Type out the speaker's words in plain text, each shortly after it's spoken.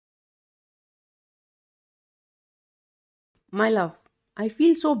My love, I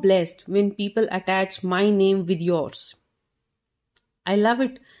feel so blessed when people attach my name with yours. I love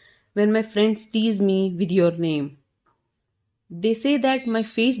it when my friends tease me with your name. They say that my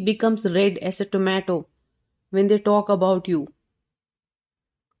face becomes red as a tomato when they talk about you.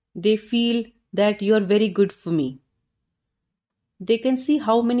 They feel that you're very good for me. They can see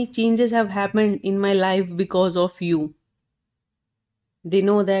how many changes have happened in my life because of you. They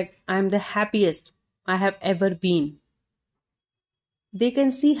know that I'm the happiest I have ever been. They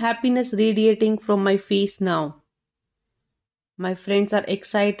can see happiness radiating from my face now. My friends are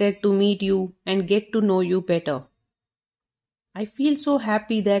excited to meet you and get to know you better. I feel so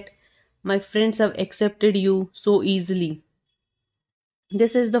happy that my friends have accepted you so easily.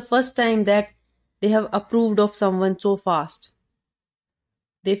 This is the first time that they have approved of someone so fast.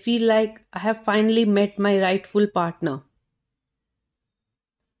 They feel like I have finally met my rightful partner.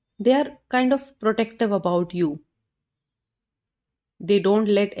 They are kind of protective about you. They don't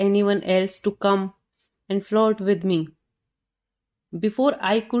let anyone else to come and flirt with me. Before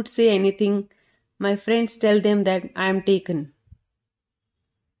I could say anything, my friends tell them that I am taken.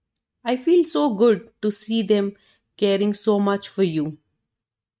 I feel so good to see them caring so much for you.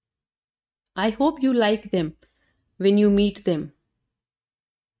 I hope you like them when you meet them.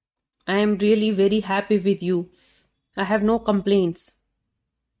 I am really very happy with you. I have no complaints.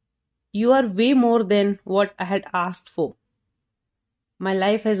 You are way more than what I had asked for. My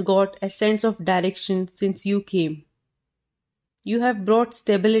life has got a sense of direction since you came. You have brought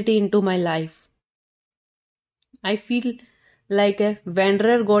stability into my life. I feel like a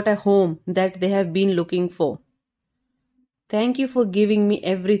wanderer got a home that they have been looking for. Thank you for giving me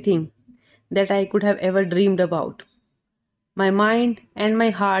everything that I could have ever dreamed about. My mind and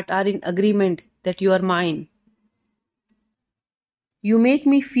my heart are in agreement that you are mine. You make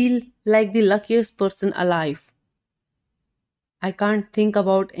me feel like the luckiest person alive. I can't think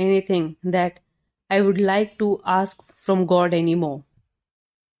about anything that I would like to ask from God anymore.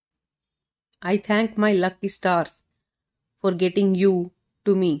 I thank my lucky stars for getting you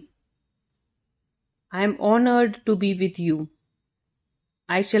to me. I am honored to be with you.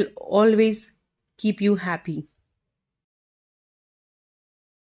 I shall always keep you happy.